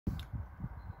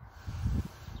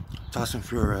Tyson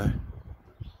Fury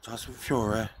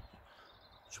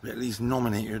should be at least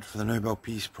nominated for the Nobel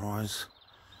Peace Prize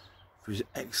for his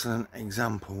excellent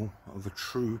example of a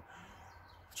true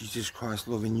Jesus Christ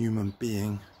loving human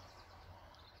being,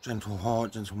 gentle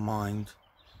heart, gentle mind,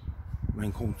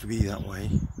 when called to be that way.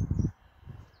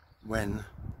 When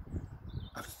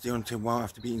after beating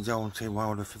Deontay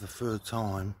Wilder for the third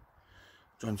time,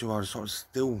 Deontay Wilder sort of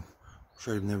still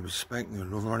showed him no respect, no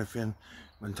love or anything.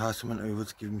 When Tyson went over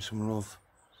to give him some love,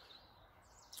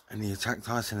 and he attacked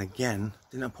Tyson again,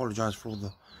 didn't apologise for all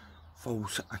the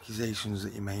false accusations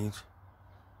that he made,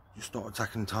 just started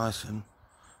attacking Tyson.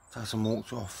 Tyson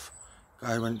walked off.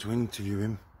 Guy went to interview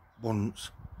him, Bunce,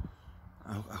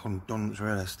 I call him Dunce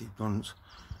really, Steve Dunce,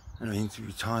 and he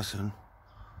interviewed Tyson,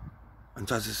 and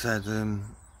Tyson said,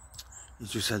 he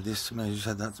just said this to me, he just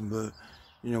said that to me, but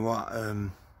you know what,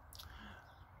 I'm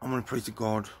going to pray to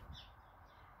God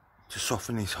to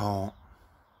soften his heart.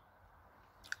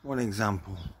 What an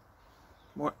example.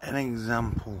 What an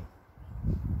example.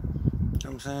 You know what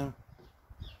I'm saying?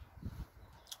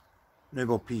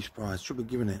 Nobel Peace Prize, should be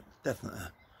given it, definitely.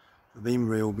 For being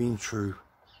real, being true,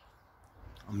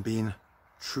 and being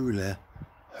truly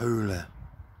holy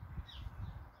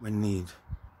when need.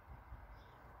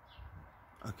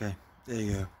 Okay, there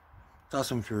you go.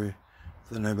 Tyson Fury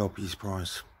for the Nobel Peace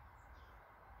Prize.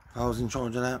 If I was in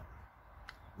charge of that,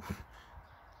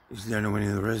 he's the only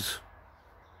winner there is.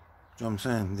 Do you know what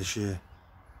I'm saying? This year.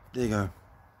 There you go.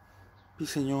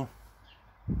 Peace, senor.